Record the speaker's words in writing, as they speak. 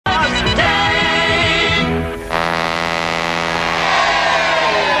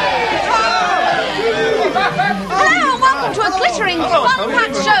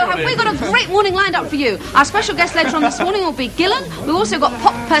everything lined up for you. Our special guest later on this morning will be Gillan. We've also got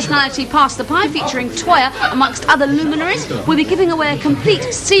pop personality Pass the Pie featuring Toyah, amongst other luminaries. We'll be giving away a complete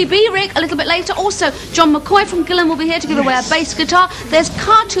CB rig a little bit later. Also, John McCoy from Gillan will be here to give away a bass guitar. There's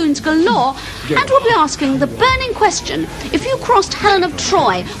cartoons galore. And we'll be asking the burning question. If you crossed Helen of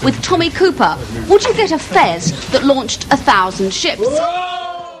Troy with Tommy Cooper, would you get a fez that launched 1,000 ships?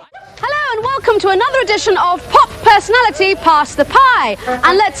 Hello and welcome to another edition of Pop Personality Pass the Pie.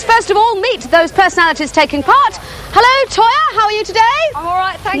 And let's first of all meet those personalities taking part. Hello, Toyah, how are you today? I'm all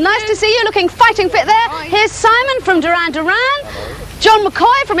right, thank you. Nice to see you, looking fighting fit there. Hi. Here's Simon from Duran Duran. John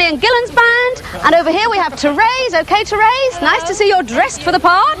McCoy from Ian Gillan's band. And over here we have Therese. Okay, Therese? Nice to see you're dressed for the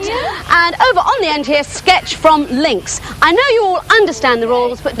part. Yeah. And over on the end here, Sketch from Lynx. I know you all understand the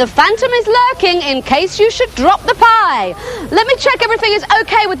rules, but the Phantom is lurking in case you should drop the pie. Let me check everything is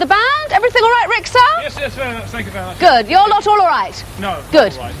okay with the band. Everything all right, Rick, sir? Yes, very much. Thank you very much. Good. You're not all right? No.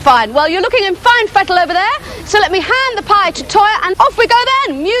 Good. All right. Fine. Well, you're looking in fine fettle over there. So let me hand the pie to Toyah and off we go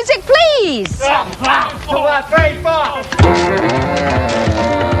then. Music, please. 1, 2, 3, 4.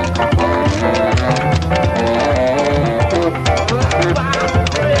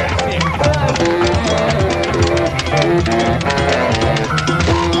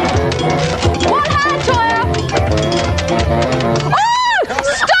 One hand, Toyah. Oh!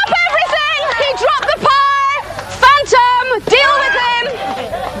 Stop everything! He dropped the pie! Phantom, deal with him!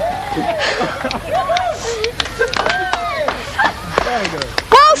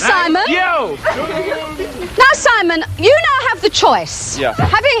 Well, Simon. Now, Simon, you now have the choice. Yeah.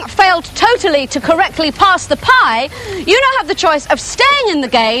 Having failed totally to correctly pass the pie, you now have the choice of staying in the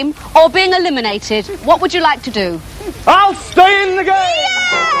game or being eliminated. What would you like to do? I'll stay in the game!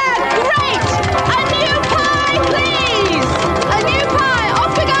 Yeah! Great! A new pie, please! A new pie!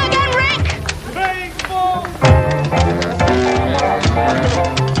 Off we go again, Rick! 3, 4.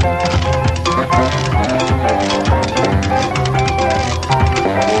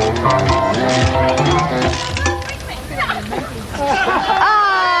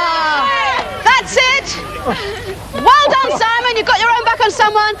 That's it! Well done, Simon. You got your own back on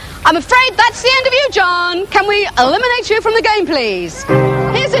someone. I'm afraid that's the end of you, John. Can we eliminate you from the game, please?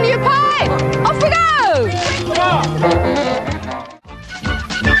 Here's a new pie. Off we go!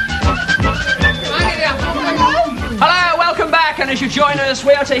 Hello, welcome back, and as you join us,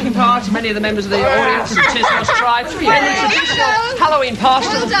 we are taking part, many of the members of the audience of the TisWas tribe, in the traditional Halloween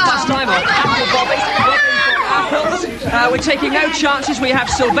pastime of apple bobbing for apples. We're taking no chances. We have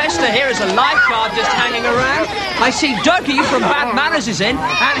Sylvester here as a lifeguard just hanging around. I see Dougie from Bad Manners is in,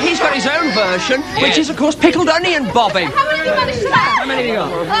 and he's got his own version, which is, of course, pickled onion bobbing. How many have you managed to have? How many have you got?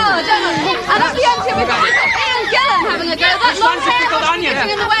 Oh, I don't know. And at the end here, we've got Ian Gillan having a go. That long one's a hair pickled was onion?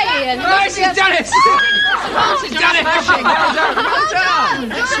 getting in the way, Ian. Oh, she's done it! She's done it! Well done!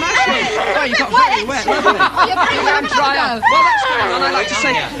 Smashing! Oh, you got very wet, haven't you? You're pretty well Dry up. Well, that's going on. I'd like to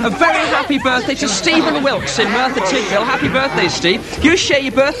say a very happy birthday to Stephen Wilkes in Merthyr Tydfil. Happy birthday, Steve. You share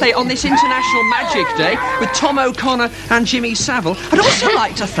your birthday on this International Magic Day with Tom O'Connor and Jimmy Savile. I'd also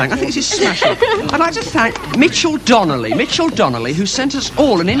like to thank, I think this is smashing, I'd like to thank Mitchell Donnelly, who sent us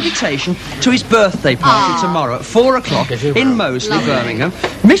all an invitation to his birthday party tomorrow at 4 o'clock in Moseley, Birmingham.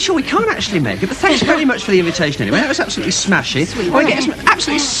 Mitchell, we can't actually make it, but thanks very much for the invitation anyway. That was absolutely smashing. I get some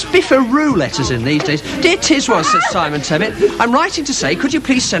absolutely spifferoo letters in these days. Dear TisWas, says Simon Tebbit, I'm writing to say, could you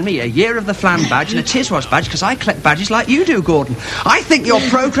please send me a Year of the Flan badge and a TisWas badge, because I collect badges like you do, Gordon. I think your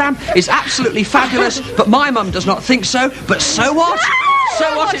programme is absolutely fabulous, but my mum does not think so, but so what?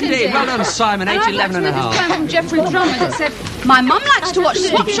 So what indeed? Well done, Simon, age 11 and a half. This from Jeffrey Drummond that said, my mum likes to watch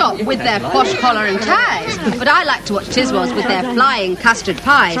Swap Shop with their posh collar and ties, but I like to watch TisWas with their flying custard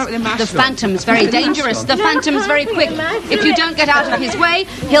pies. The Phantom's very dangerous. The Phantom's very quick. If you don't get out of his way,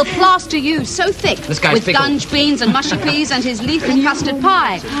 he'll plaster you so thick with dunge beans and mushy peas and his lethal custard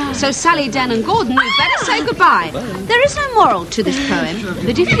pie. So Sally, Den and Gordon, you better say goodbye. There is no moral to this poem,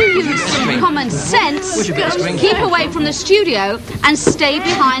 but if you use common sense, keep away from the studio and stay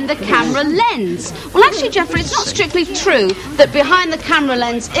behind the camera lens. Well, actually, Jeffrey, it's not strictly true that behind the camera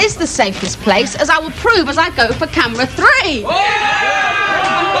lens is the safest place, as I will prove as I go for camera 3. There we are!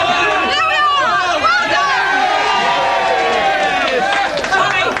 Well done!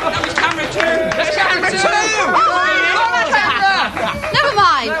 Sorry, that was camera 2. That's camera 2! Never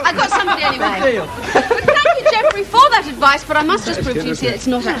mind, I got somebody anyway. Thank you, Jeffrey, for that advice, but I must just prove to you that it's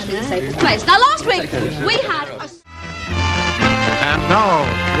not actually the safest place. Now, last week, we had a... And now,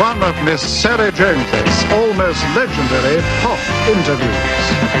 one of Miss Sarah Jones's almost legendary pop interviews.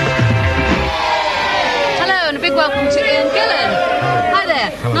 Hello, and a big welcome to Ian Gillan. Hi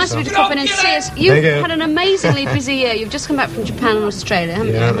there. nice of you to pop in and see us. You've had an amazingly busy year. You've just come back from Japan and Australia,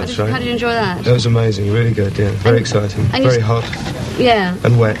 haven't you? That's right. How did you enjoy that? That was amazing, really good, yeah. Very exciting. Very hot. Yeah.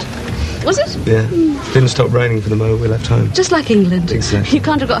 And wet. Was it? Yeah. Didn't stop raining for the moment we left home. Just like England. Exactly. You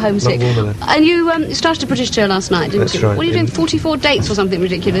can't have got homesick. Not warm enough. And you started a British tour last night, didn't you? That's right. What are you doing, 44 dates or something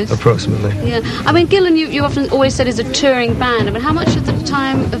ridiculous? Approximately. Yeah. I mean, Gillan, you often always said is a touring band. I mean, how much of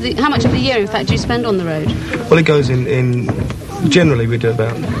the year, in fact, do you spend on the road? Well, it goes in generally we do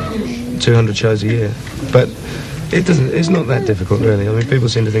about 200 shows a year. But it's not that difficult, really. I mean, people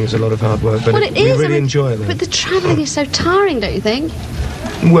seem to think it's a lot of hard work, but we really enjoy it. But the travelling is so tiring, don't you think?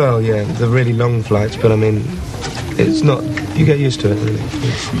 Well, yeah, the really long flights, but I mean, it's not. You get used to it, really.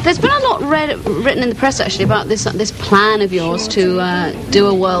 There's been a lot written in the press actually about this plan of yours to do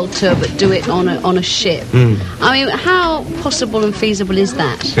a world tour, but do it on a ship. I mean, how possible and feasible is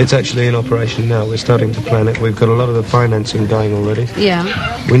that? It's actually in operation now. We're starting to plan it. We've got a lot of the financing going already.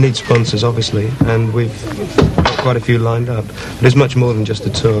 Yeah. We need sponsors, obviously, and we've got quite a few lined up. But it's much more than just a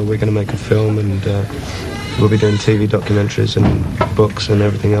tour. We're going to make a film and. We'll be doing TV documentaries and books and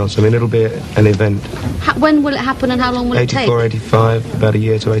everything else. I mean, it'll be an event. When will it happen and how long will it take? 84, 85, about a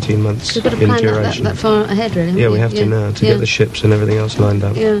year to 18 months in duration. You've got to plan that far ahead, really. Yeah, we have to now to get the ships and everything else lined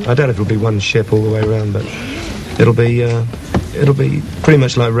up. Yeah. I doubt if it'll be one ship all the way around, but it'll be pretty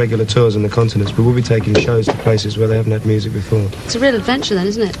much like regular tours in the continents, but we'll be taking shows to places where they haven't had music before. It's a real adventure then,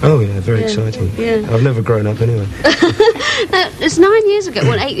 isn't it? Oh, yeah, very exciting. Yeah. I've never grown up anyway. Now, it's 9 years ago,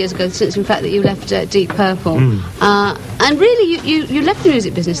 8 years ago, since, in fact, that you left Deep Purple. And really, you left the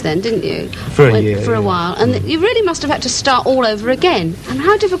music business then, didn't you? For a year. For a while. And you really must have had to start all over again. And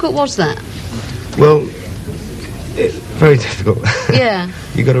how difficult was that? Well, very difficult. Yeah.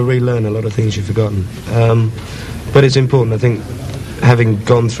 You've got to relearn a lot of things you've forgotten. But it's important, I think, having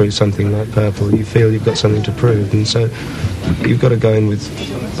gone through something like Purple, you feel you've got something to prove, and so you've got to go in with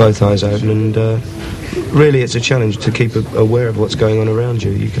both eyes open, and really it's a challenge to keep aware of what's going on around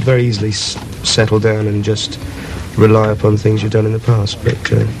you. You could very easily settle down and just rely upon things you've done in the past, but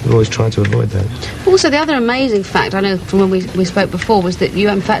we always try to avoid that. Also, the other amazing fact, I know from when we spoke before, was that you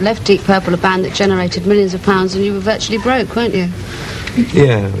in fact left Deep Purple, a band that generated millions of pounds, and you were virtually broke, weren't you?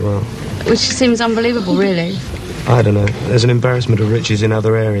 Yeah, well... Which seems unbelievable, really. I don't know. There's an embarrassment of riches in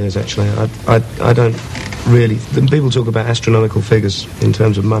other areas, actually. I don't really... People talk about astronomical figures in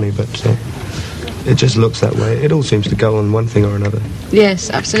terms of money, but it just looks that way. It all seems to go on one thing or another. Yes,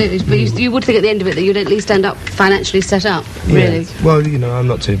 absolutely. But you would think at the end of it that you'd at least end up financially set up, really. Yeah. Well, you know, I'm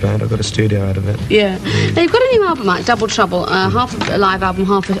not too bad. I've got a studio out of it. Yeah. Now, you've got a new album out, Double Trouble, half a live album,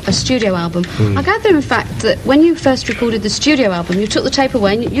 half a studio album. I gather, in fact, that when you first recorded the studio album, you took the tape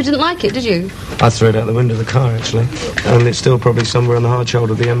away and you didn't like it, did you? I threw it out the window of the car, actually. And it's still probably somewhere on the hard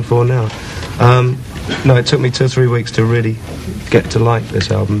shoulder of the M4 now. No, it took me 2 or 3 weeks to really get to like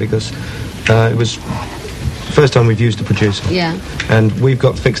this album, because it was the first time we've used a producer. Yeah. And we've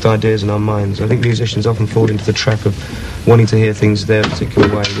got fixed ideas in our minds. I think musicians often fall into the trap of wanting to hear things their particular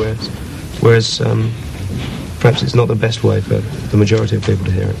way, whereas perhaps it's not the best way for the majority of people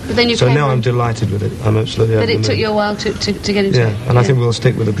to hear it. But then so now I'm delighted with it. I'm absolutely... But it took you a while to get into it. And I think we'll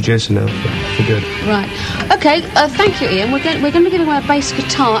stick with the producer now for good. Right. OK, thank you, Ian. We're going to be giving away a bass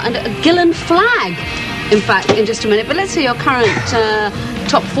guitar and a Gillan flag, in fact, in just a minute. But let's hear your current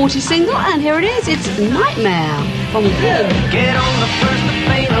top 40 single, and here it is. It's Nightmare from Gillan. Get on the first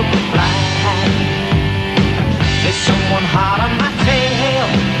available flight. There's someone hot on my tail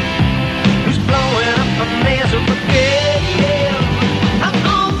who's blowing up a miserable gale. I'm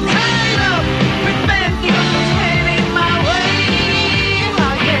all tied up with bad news heading my way.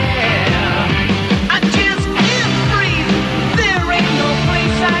 Oh yeah, I just can't breathe. There ain't no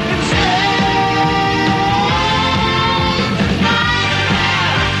place I can stay.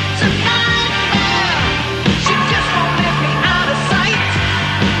 She just won't let me out of sight.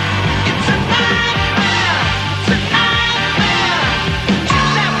 It's a nightmare. It's a nightmare.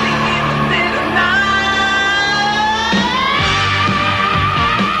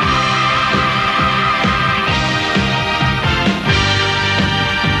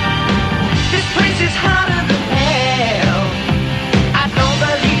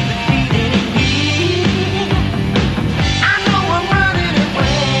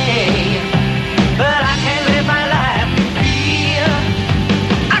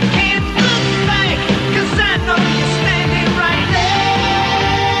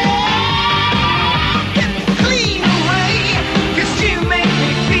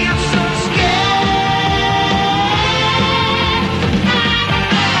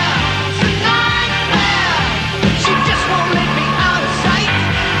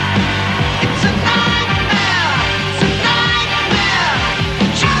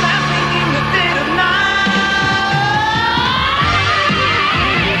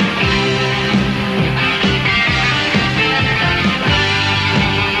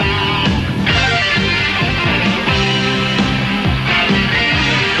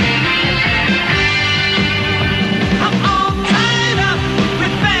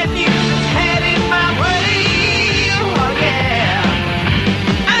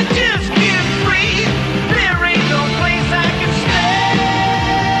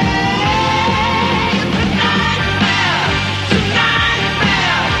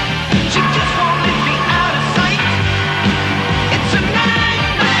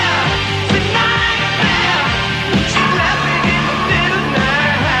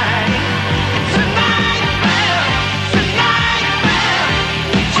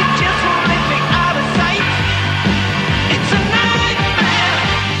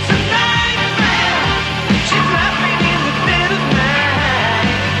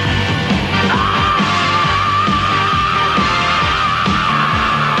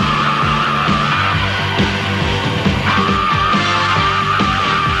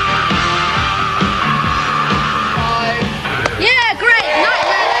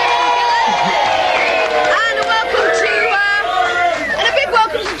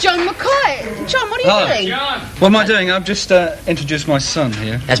 what are you doing? What am I doing? I've just introduced my son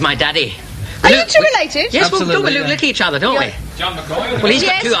here. That's my daddy. Are you two related? Yes, Absolutely, we look at each other, don't we? John McCoy. Well, he's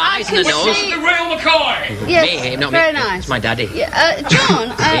Yes, got two I eyes and a can nose. see- The real McCoy. Yes, Me, not very me. nice. It's my daddy. Yeah,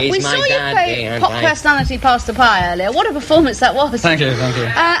 John, He's we my saw you daddy, play and Pop I- Personality Pass the Pie earlier. What a performance that was. Thank you, thank you.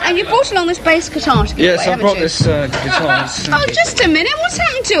 And you brought along this bass guitar to give Yes, away, I haven't brought you? this guitar. Oh, just a minute. What's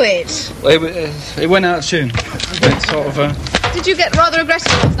happened to it? It went out of tune. It's sort of... Did you get rather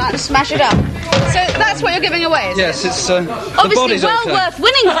aggressive last night and smash it up? So that's what you're giving away, is it? yes, it's... the Obviously body's well okay. worth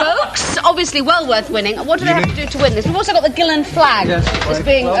winning, folks. Obviously well worth winning. What do they have to do to win this? We've also got the Gillan flag that's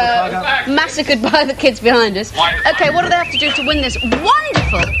being massacred by the kids behind us. Okay, what do they have to do to win this?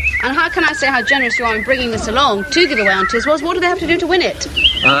 Wonderful! And how can I say how generous you are in bringing this along to give away on TisWas? What do they have to do to win it?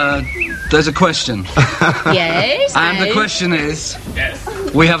 There's a question. Yes. And the question is...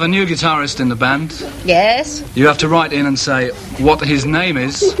 We have a new guitarist in the band. Yes. You have to write in and say what his name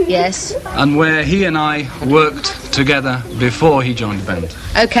is Yes. and where he and I worked together before he joined the band.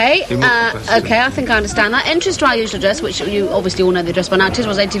 Okay. Okay, I think I understand that. Entrance to our usual address, which you obviously all know the address by now.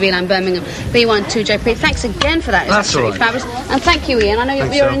 TisWas ATV Line, Birmingham, B12JP. Thanks again for that. It's That's absolutely all right. fabulous. And thank you, Ian. I know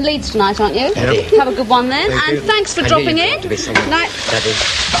you're Sarah. in Leeds tonight, aren't you? Yep. Have a good one then. Thank and you. thanks for I knew dropping you in. wanted to be someone. Night. Daddy.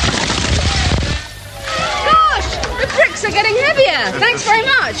 Gosh, the bricks are getting heavier. Thanks very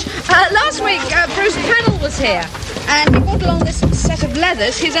much. Last week, Bruce Pannell was here, and he brought along this set of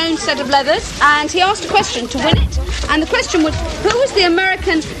leathers, his own set of leathers, and he asked a question to win it. And the question was, who was the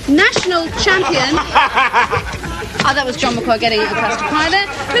American national champion? Oh, that was John McCoy getting it across to pie there.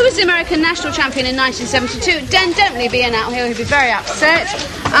 Who was the American national champion in 1972? Don't leave Ian out here, he'll be very upset.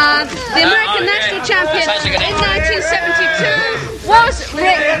 The American national champion in 1972 was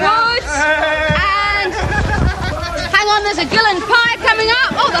Rick Woods. And hang on, there's a Gillan pie coming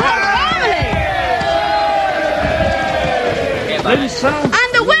up. Oh, the whole family. And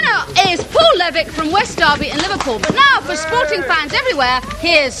the winner is Paul Levick from West Derby in Liverpool. But now, for sporting fans everywhere,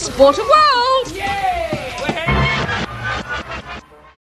 here's Sport of World.